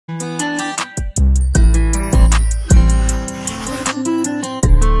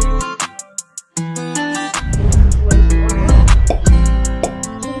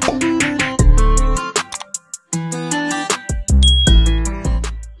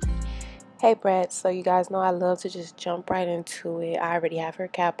Hey Brett, so you guys know I love to just jump right into it. I already have her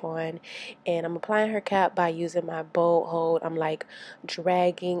cap on and I'm applying her cap by using my bold hold. I'm like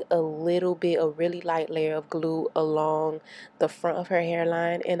dragging a really light layer of glue along the front of her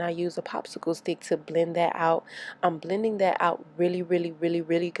hairline, and I use a popsicle stick to blend that out. I'm blending that out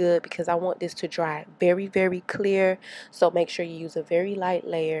really good because I want this to dry very clear. So make sure you use a very light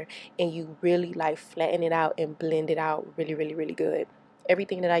layer and you really like flatten it out and blend it out really good.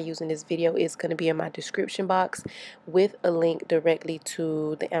 Everything that I use in this video is going to be in my description box with a link directly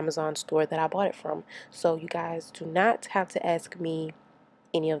to the Amazon store that I bought it from. So you guys do not have to ask me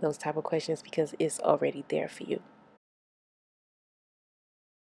any of those type of questions because it's already there for you.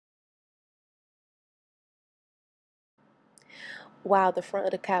 While the front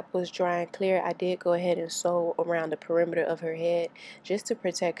of the cap was dry and clear, I did go ahead and sew around the perimeter of her head just to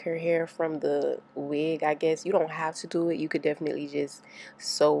protect her hair from the wig. I guess you don't have to do it. You could definitely just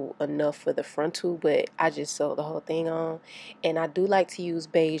sew enough for the frontal, but I just sewed the whole thing on. And I do like to use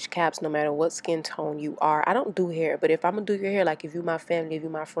beige caps no matter what skin tone you are. I don't do hair, but if I'm going to do your hair, like if you're my family, if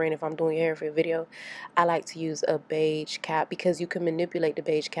you're my friend, if I'm doing your hair for a video, I like to use a beige cap because you can manipulate the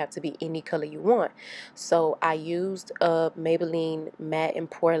beige cap to be any color you want. So I used a Maybelline Matte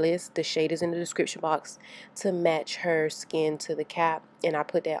and Poreless. The shade is in the description box to match her skin to the cap. And I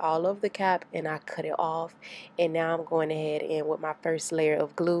put that all over the cap and I cut it off. And now I'm going ahead and with my first layer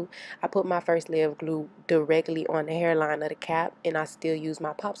of glue, I put my first layer of glue directly on the hairline of the cap. And I still use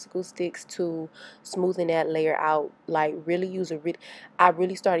my popsicle sticks to smoothen that layer out. Like I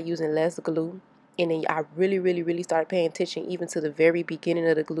really started using less glue. And then I really started paying attention even to the very beginning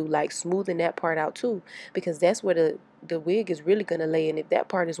of the glue, like smoothing that part out too, because that's where the wig is really going to lay. And if that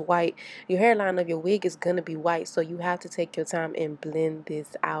part is white, your hairline of your wig is going to be white. So you have to take your time and blend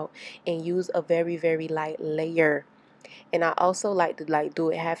this out and use a very light layer. And I also like to do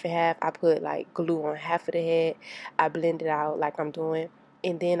it half and half. I put like glue on half of the head. I blend it out like I'm doing.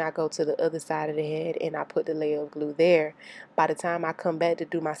 And then I go to the other side of the head and I put the layer of glue there. By the time I come back to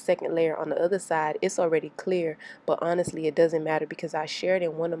do my second layer on the other side, it's already clear. But honestly, it doesn't matter because I shared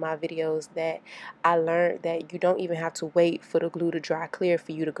in one of my videos that I learned that you don't even have to wait for the glue to dry clear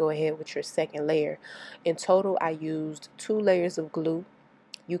for you to go ahead with your second layer. In total, I used 2 layers of glue.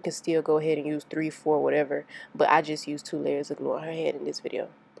 You can still go ahead and use 3, 4, whatever, but I just used 2 layers of glue on her head in this video.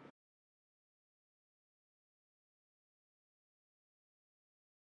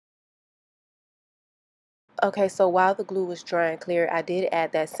 Okay, so while the glue was drying clear, I did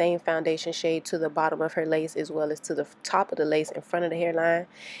add that same foundation shade to the bottom of her lace as well as to the top of the lace in front of the hairline.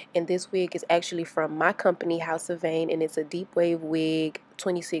 And this wig is actually from my company, House of Vane, and it's a Deepwave wig,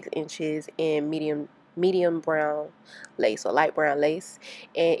 26 inches in medium brown lace or light brown lace.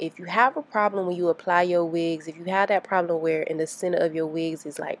 And if you have a problem when you apply your wigs, if you have that problem where in the center of your wigs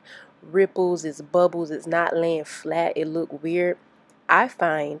is like ripples, it's bubbles, it's not laying flat, it look weird, I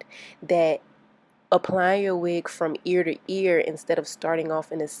find that applying your wig from ear to ear instead of starting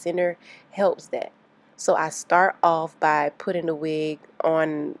off in the center helps that. So I start off by putting the wig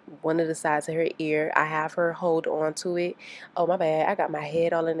on one of the sides of her ear. I have her hold on to it. Oh, my bad. I got my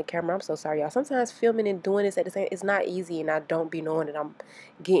head all in the camera. I'm so sorry, y'all. Sometimes filming and doing this at the same, it's not easy, and I don't be knowing that I'm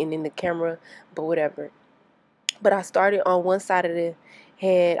getting in the camera, but whatever. But I started on one side of the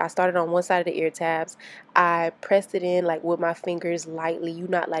head. I started on one side of the ear tabs. I pressed it in like with my fingers lightly. You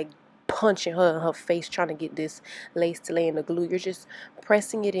not like punching her in her face trying to get this lace to lay in the glue. You're just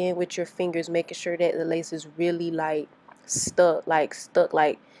pressing it in with your fingers, making sure that the lace is really like stuck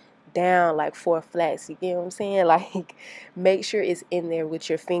like down like 4 flats. You get what I'm saying? Like make sure it's in there with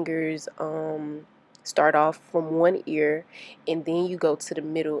your fingers. Start off from one ear and then you go to the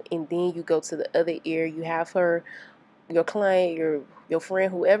middle and then you go to the other ear. You have her, your client, your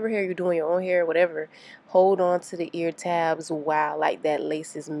friend, whoever hair you're doing, your own hair, whatever, hold on to the ear tabs while like that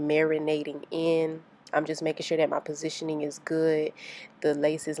lace is marinating in. I'm just making sure that my positioning is good. The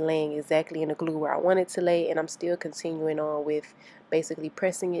lace is laying exactly in the glue where I want it to lay, and I'm still continuing on with basically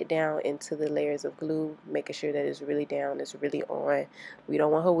pressing it down into the layers of glue, making sure that it's really down, it's really on. We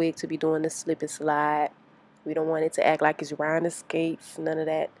don't want her wig to be doing the slip and slide. We don't want it to act like it's riding the skates, none of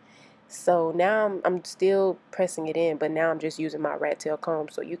that. So now I'm still pressing it in, but now I'm just using my rat tail comb.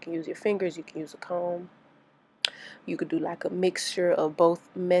 So you can use your fingers, you can use a comb. You could do like a mixture of both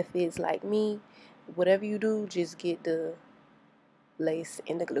methods like me. Whatever you do, just get the lace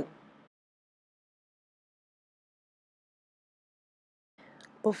and the glue.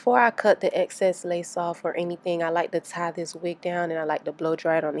 Before I cut the excess lace off or anything, I like to tie this wig down and I like to blow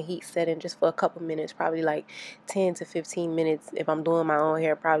dry it on the heat setting just for a couple minutes, probably like 10 to 15 minutes. If I'm doing my own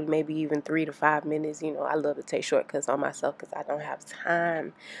hair, probably maybe even 3 to 5 minutes. You know, I love to take shortcuts on myself because I don't have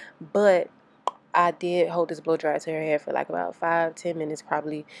time. But I did hold this blow dryer to her hair for like about 5-10 minutes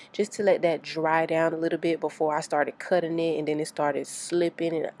probably, just to let that dry down a little bit before I started cutting it, and then it started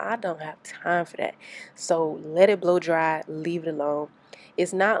slipping, and I don't have time for that. So let it blow dry, leave it alone.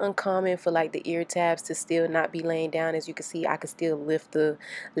 It's not uncommon for like the ear tabs to still not be laying down. As you can see, I can still lift the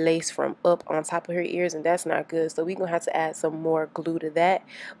lace from up on top of her ears, and that's not good. So we're gonna have to add some more glue to that.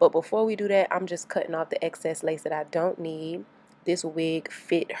 But before we do that, I'm just cutting off the excess lace that I don't need. This wig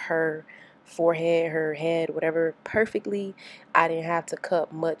fit her forehead, her head, whatever, perfectly. I didn't have to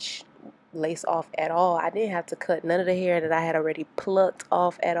cut much lace off at all. I didn't have to cut none of the hair that I had already plucked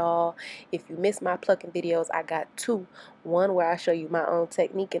off at all. If you missed my plucking videos, I got two. One where I show you my own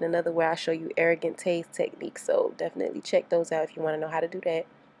technique and another where I show you Arrogant Tay's technique. So definitely check those out if you want to know how to do that.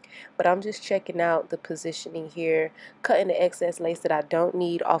 But I'm just checking out the positioning here, cutting the excess lace that I don't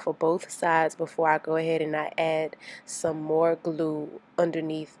need off of both sides before I go ahead and I add some more glue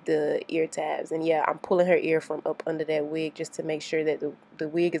underneath the ear tabs. And yeah, I'm pulling her ear from up under that wig just to make sure that the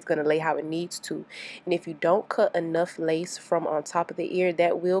wig is going to lay how it needs to. And if you don't cut enough lace from on top of the ear,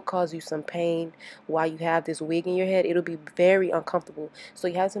 that will cause you some pain while you have this wig in your head. It'll be very uncomfortable. So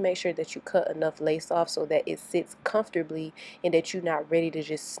you have to make sure that you cut enough lace off so that it sits comfortably and that you're not ready to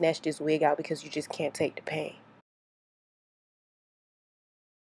just snatch this wig out because you just can't take the pain.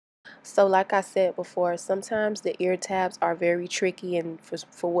 So like I said before, sometimes the ear tabs are very tricky, and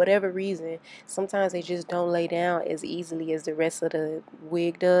for whatever reason, sometimes they just don't lay down as easily as the rest of the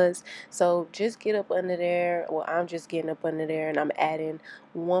wig does. So just get up under there. Well, I'm just getting up under there and I'm adding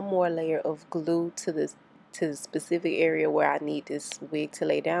one more layer of glue to the specific area where I need this wig to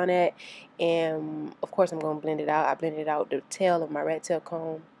lay down at. And of course I'm going to blend it out. I blended out the tail of my rat tail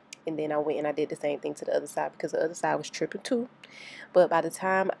comb, and then I went and I did the same thing to the other side because the other side was tripping too. But by the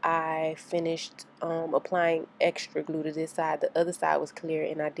time I finished applying extra glue to this side, the other side was clear,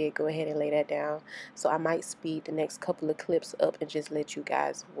 and I did go ahead and lay that down. So I might speed the next couple of clips up and just let you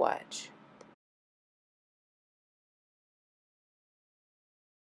guys watch.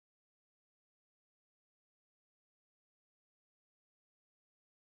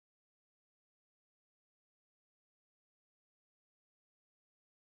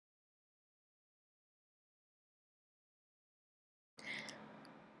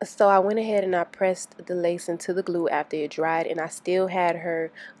 So I went ahead and I pressed the lace into the glue after it dried, and I still had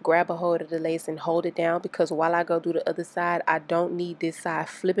her grab a hold of the lace and hold it down because while I go do the other side, I don't need this side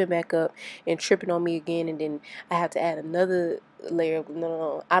flipping back up and tripping on me again, and then I have to add another layer of,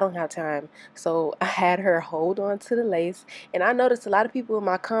 no, I don't have time. So I had her hold on to the lace, and I noticed a lot of people in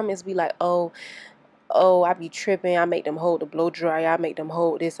my comments be like, oh, I be tripping. I make them hold the blow dryer. I make them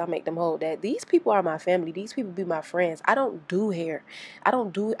hold this. I make them hold that. These people are my family. These people be my friends. I don't do hair. I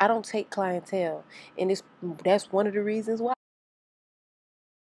don't take clientele. And that's one of the reasons why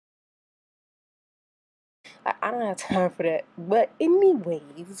I don't have time for that. But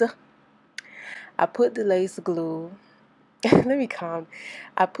anyways, I put the lace glue. Let me calm.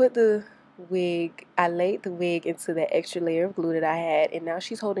 I put the I laid the wig into that extra layer of glue that I had, and now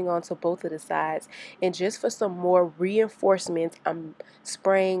she's holding on to both of the sides. And just for some more reinforcements, I'm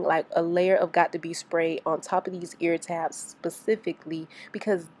spraying like a layer of got to be spray on top of these ear tabs specifically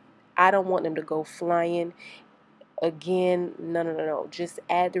because I don't want them to go flying again. No, no, no, no. Just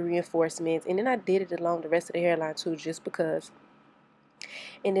add the reinforcements, and then I did it along the rest of the hairline too, just because.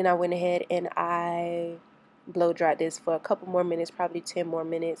 And then I went ahead and I blow dried this for a couple more minutes, probably 10 more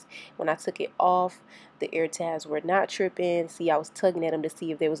minutes. When I took it off, the ear tabs were not tripping. See, I was tugging at them to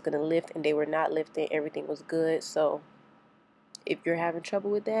see if they was going to lift, and they were not lifting. Everything was good. So if you're having trouble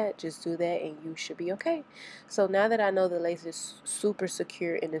with that, just do that and you should be okay. So now that I know the lace is super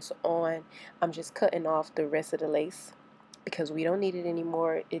secure and it's on, I'm just cutting off the rest of the lace because we don't need it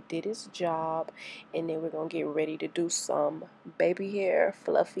anymore. It did its job. And then we're gonna get ready to do some baby hair,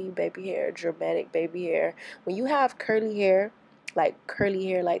 fluffy baby hair, dramatic baby hair. When you have curly hair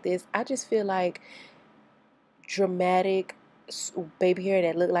like this, I just feel like dramatic baby hair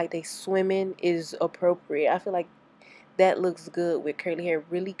that look like they swimming is appropriate. I feel like that looks good with curly hair.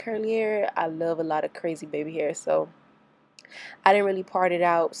 Really curly hair, I love a lot of crazy baby hair. So I didn't really part it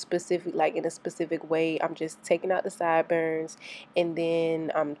out specific, like in a specific way. I'm just taking out the sideburns, and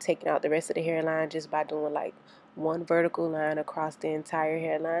then I'm taking out the rest of the hairline just by doing like one vertical line across the entire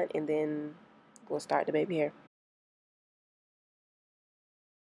hairline, and then we'll start the baby hair.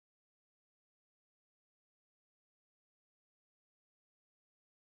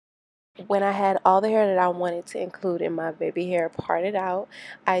 When I had all the hair that I wanted to include in my baby hair parted out,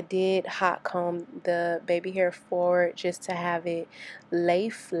 I did hot comb the baby hair forward just to have it lay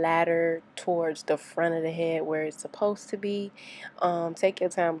flatter towards the front of the head where it's supposed to be. Take your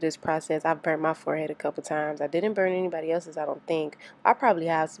time with this process. I've burnt my forehead a couple times. I didn't burn anybody else's, I don't think. I probably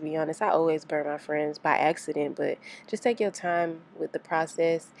have, to be honest. I always burn my friends by accident, but just take your time with the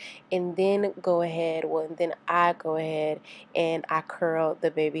process, and then go ahead, well, and then I go ahead and I curled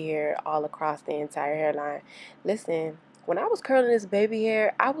the baby hair all across the entire hairline. Listen, when I was curling this baby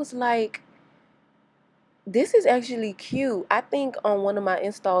hair, I was like, this is actually cute. I think on one of my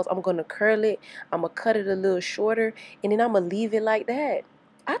installs, I'm going to curl it. I'm going to cut it a little shorter, and then I'm going to leave it like that.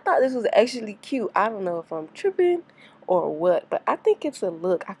 I thought this was actually cute. I don't know if I'm tripping or what, but I think it's a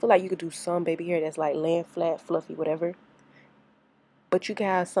look. I feel like you could do some baby hair that's like laying flat, fluffy, whatever. But you can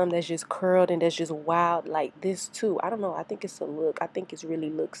have some that's just curled and that's just wild like this too. I don't know. I think it's a look. I think it's really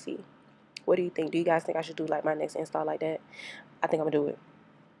looksy. What do you think? Do you guys think I should do like my next install like that? I think I'm gonna do it.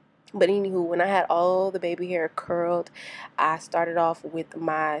 But anywho, when I had all the baby hair curled, I started off with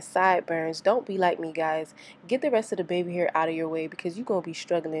my sideburns. Don't be like me, guys. Get the rest of the baby hair out of your way, because you're gonna be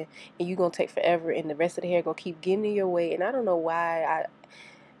struggling and you're gonna take forever, and the rest of the hair gonna keep getting in your way. And I don't know why. I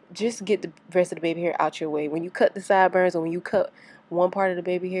just get the rest of the baby hair out your way. When you cut the sideburns, or when you cut one part of the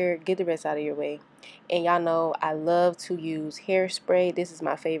baby hair, get the rest out of your way. And y'all know I love to use hairspray. This is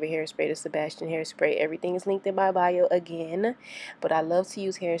my favorite hairspray, the Sebastian hairspray. Everything is linked in my bio again. But I love to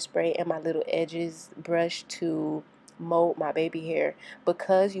use hairspray and my little edges brush to mold my baby hair.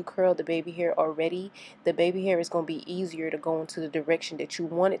 Because you curled the baby hair already, the baby hair is going to be easier to go into the direction that you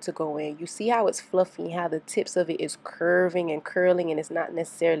want it to go in. You see how it's fluffy, how the tips of it is curving and curling, and it's not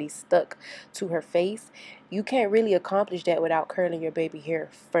necessarily stuck to her face. You can't really accomplish that without curling your baby hair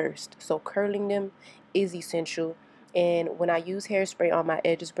first. So curling them is essential. And when I use hairspray on my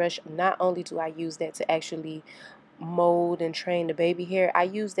edges brush, not only do I use that to actually mold and train the baby hair, I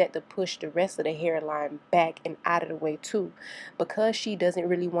use that to push the rest of the hairline back and out of the way too. Because she doesn't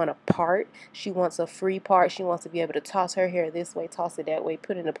really want a part, she wants a free part. She wants to be able to toss her hair this way, toss it that way,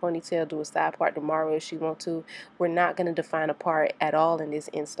 put it in a ponytail, do a side part tomorrow if she wants to. We're not going to define a part at all in this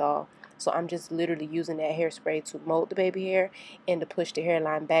install. So I'm just literally using that hairspray to mold the baby hair and to push the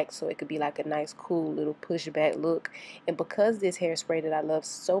hairline back so it could be like a nice cool little pushback look. And because this hairspray that I love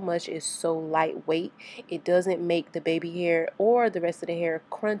so much is so lightweight, it doesn't make the baby hair or the rest of the hair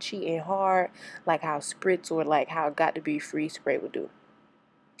crunchy and hard like how Spritz or like how Got to Be Free spray would do.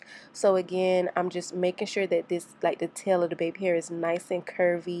 So again, I'm just making sure that this, like the tail of the baby hair, is nice and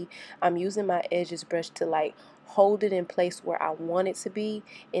curvy. I'm using my edges brush to like hold it in place where I want it to be,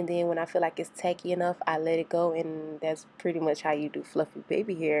 and then when I feel like it's tacky enough, I let it go. And that's pretty much how you do fluffy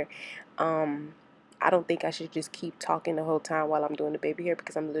baby hair. I don't think I should just keep talking the whole time while I'm doing the baby hair,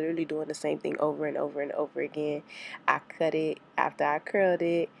 because I'm literally doing the same thing over and over and over again. I cut it after I curled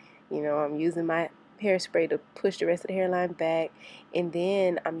it. You know, I'm using my hairspray to push the rest of the hairline back, and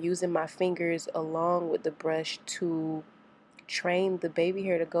then I'm using my fingers along with the brush to train the baby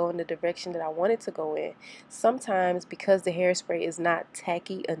hair to go in the direction that I want it to go in. Sometimes, because the hairspray is not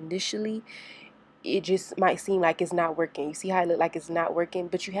tacky initially, it just might seem like it's not working. You see how it look like it's not working,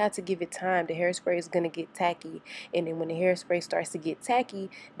 but you have to give it time. The hairspray is going to get tacky, and then when the hairspray starts to get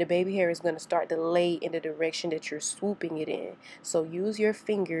tacky, the baby hair is going to start to lay in the direction that you're swooping it in. So use your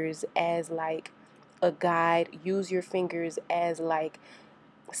fingers as like a guide. Use your fingers as like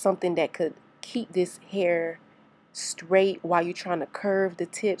something that could keep this hair straight while you're trying to curve the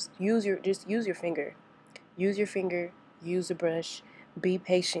tips. Just use your finger. Use your finger, use a brush. Be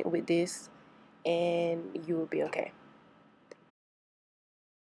patient with this, and you will be okay.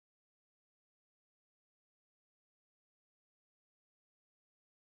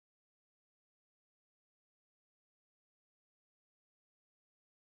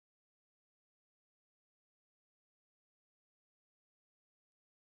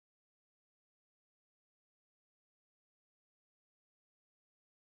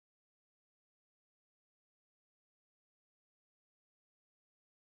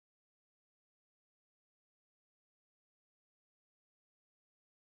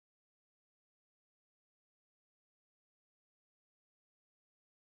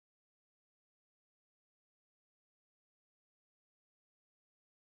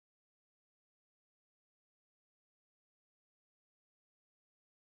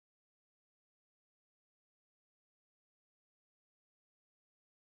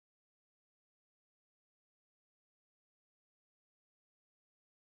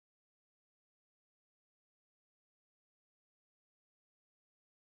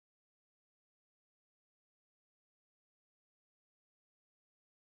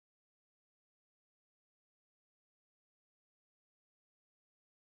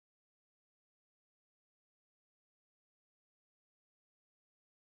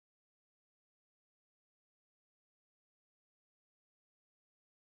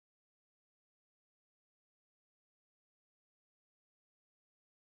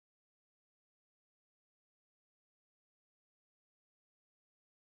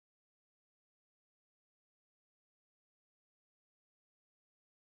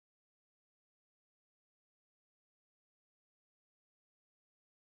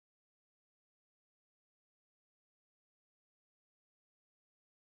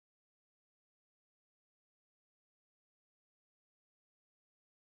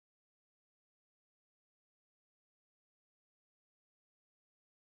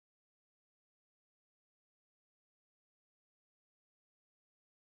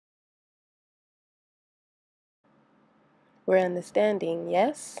 We're understanding,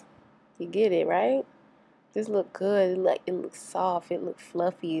 yes? You get it, right? This look good. Like it looks soft. It looks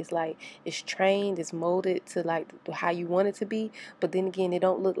fluffy. It's like it's trained. It's molded to like how you want it to be. But then again, it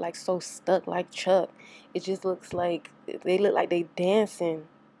don't look like so stuck like Chuck. It just looks like they look like they dancing.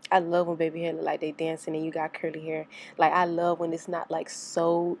 I love when baby hair look like they dancing and you got curly hair. Like I love when it's not like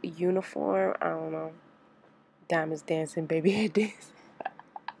so uniform. I don't know. Diamonds dancing, baby hair dancing.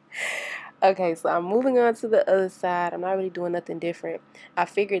 Okay, so I'm moving on to the other side. I'm not really doing nothing different. I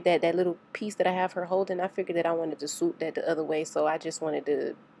figured that that little piece that I have her holding, I figured that I wanted to swoop that the other way, so I just wanted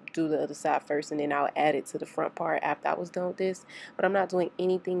to do the other side first, and then I'll add it to the front part after I was done with this. But I'm not doing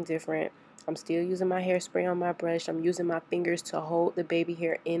anything different. I'm still using my hairspray on my brush. I'm using my fingers to hold the baby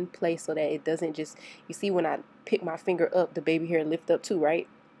hair in place so that it doesn't just, you see when I pick my finger up, the baby hair lift up too, right?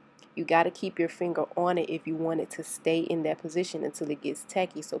 You got to keep your finger on it if you want it to stay in that position until it gets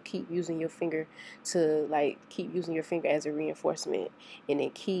tacky. So keep using your finger to keep using your finger as a reinforcement. And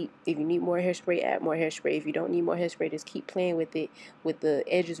then if you need more hairspray, add more hairspray. If you don't need more hairspray, just keep playing with it with the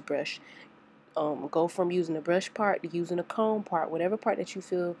edges brush. Go from using the brush part to using the comb part, whatever part that you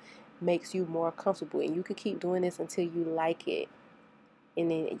feel makes you more comfortable. And you can keep doing this until you like it. And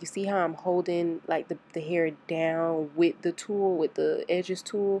then you see how I'm holding like the hair down with the tool, with the edges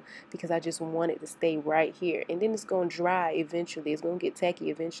tool, because I just want it to stay right here. And then it's going to dry eventually. It's going to get tacky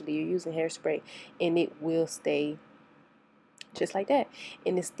eventually. You're using hairspray and it will stay just like that.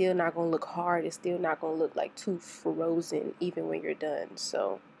 And it's still not going to look hard. It's still not going to look like too frozen even when you're done.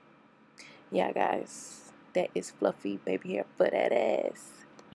 So yeah, guys, that is fluffy baby hair for that ass.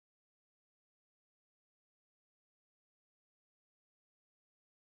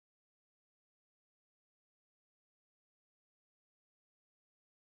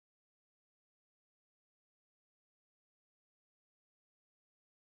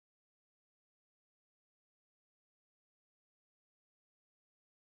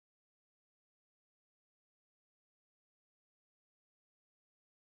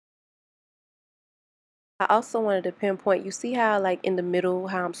 I also wanted to pinpoint, you see how like in the middle,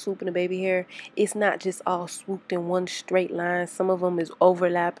 how I'm swooping the baby hair, it's not just all swooped in one straight line. Some of them is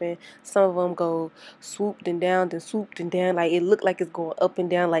overlapping. Some of them go swooped and down, then swooped and down. Like it look like it's going up and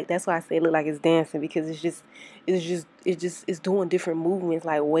down. Like that's why I say it look like it's dancing, because it's doing different movements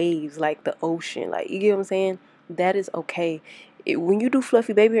like waves, like the ocean. Like you get what I'm saying? That is okay. When you do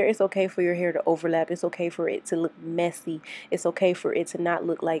fluffy baby hair, it's okay for your hair to overlap. It's okay for it to look messy. It's okay for it to not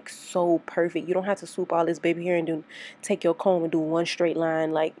look like so perfect. You don't have to swoop all this baby hair and take your comb and do one straight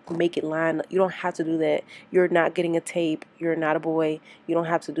line, like make it line. You don't have to do that. You're not getting a tape. You're not a boy. You don't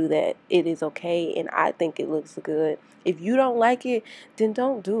have to do that. It is okay, and I think it looks good. If you don't like it, then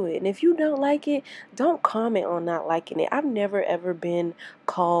don't do it. And if you don't like it, don't comment on not liking it. I've never ever been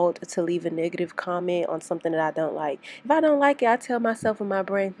called to leave a negative comment on something that I don't like. If I don't like it, I tell myself in my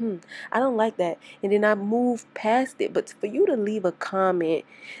brain, I don't like that. And then I move past it. But for you to leave a comment,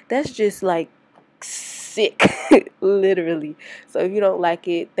 that's just like sick, literally. So if you don't like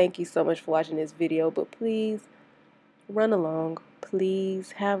it, thank you so much for watching this video. But please run along.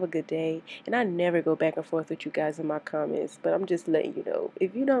 Please have a good day. And I never go back and forth with you guys in my comments, but I'm just letting you know.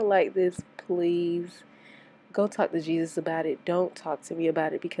 If you don't like this, please go talk to Jesus about it. Don't talk to me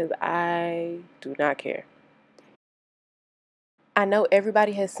about it, because I do not care. I know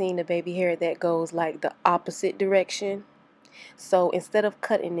everybody has seen the baby hair that goes like the opposite direction. So instead of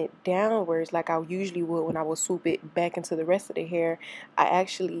cutting it downwards like I usually would when I would swoop it back into the rest of the hair, I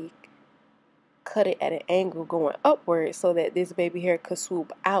actually cut it at an angle going upwards so that this baby hair could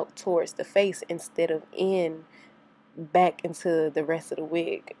swoop out towards the face instead of in back into the rest of the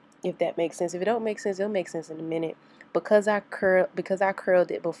wig, if that makes sense. If it don't make sense, it'll make sense in a minute. Because I curled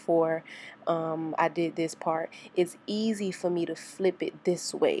it before I did this part, it's easy for me to flip it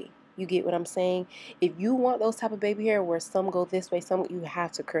this way. You get what I'm saying? If you want those type of baby hair where some go this way, some, you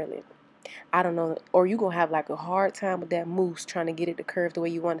have to curl it. I don't know, or you gonna have like a hard time with that mousse trying to get it to curve the way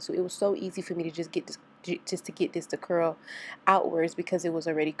you want it. So it was so easy for me to just get this to curl outwards because it was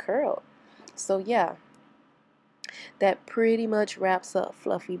already curled. So yeah, that pretty much wraps up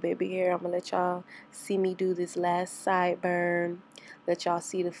fluffy baby hair. I'm gonna let y'all see me do this last sideburn. Let y'all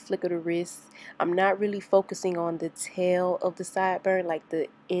see the flick of the wrist. I'm not really focusing on the tail of the sideburn, like the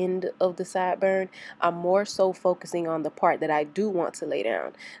end of the sideburn. I'm more so focusing on the part that I do want to lay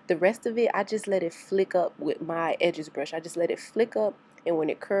down. The rest of it, I just let it flick up with my edges brush. I just let it flick up, and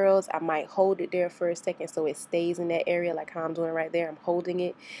when it curls, I might hold it there for a second so it stays in that area, like how I'm doing right there. I'm holding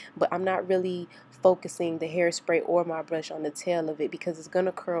it, but I'm not really focusing the hairspray or my brush on the tail of it because it's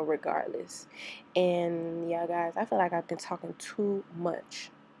gonna curl regardless. And yeah, guys, I feel like I've been talking too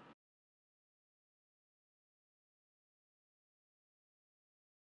much.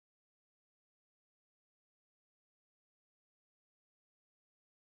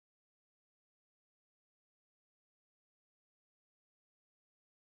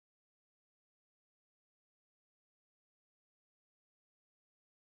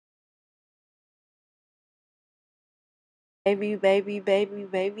 Baby, baby, baby,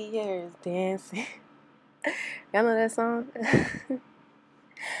 baby hairs dancing. Y'all know that song?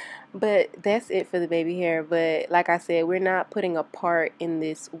 But that's it for the baby hair. But like I said, we're not putting a part in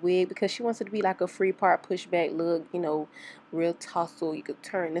this wig because she wants it to be like a free part pushback look, you know, real tussle. You could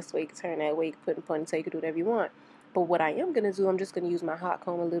turn this way, you could turn that way, you could put in ponytail, you could do whatever you want. But what I am gonna do, I'm just gonna use my hot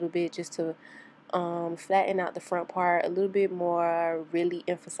comb a little bit just to flatten out the front part a little bit more, really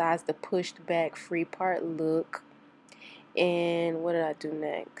emphasize the pushed back free part look. And what did I do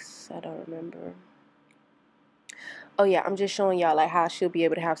next? I don't remember. Oh yeah, I'm just showing y'all like how she'll be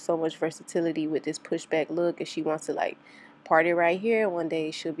able to have so much versatility with this pushback look. If she wants to like party right here, one day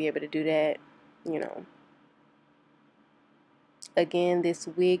she'll be able to do that, you know. Again, this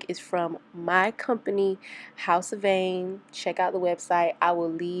wig is from my company, House of Vain. Check out the website. I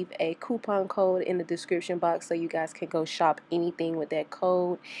will leave a coupon code in the description box so you guys can go shop anything with that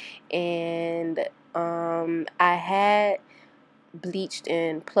code. And I had bleached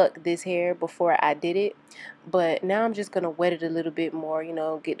and plucked this hair before I did it, but now I'm just gonna wet it a little bit more, you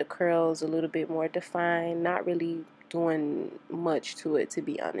know, get the curls a little bit more defined, not really doing much to it, to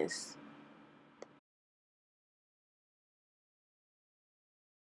be honest.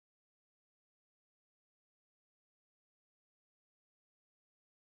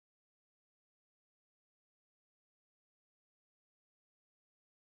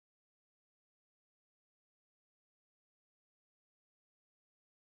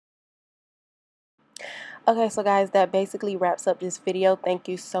 Okay, so guys, that basically wraps up this video. Thank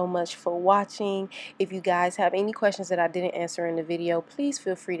you so much for watching. If you guys have any questions that I didn't answer in the video, please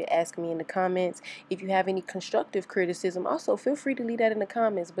feel free to ask me in the comments. If you have any constructive criticism, also feel free to leave that in the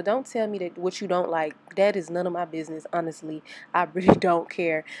comments. But don't tell me that what you don't like. That is none of my business, honestly. I really don't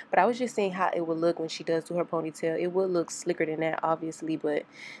care. But I was just saying how it would look when she does do her ponytail. It would look slicker than that, obviously, but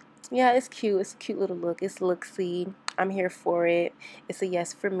yeah, it's cute. It's a cute little look. It's looksy. I'm here for it. It's a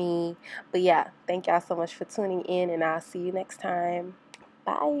yes for me. But yeah, thank y'all so much for tuning in, and I'll see you next time.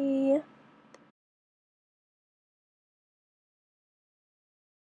 Bye.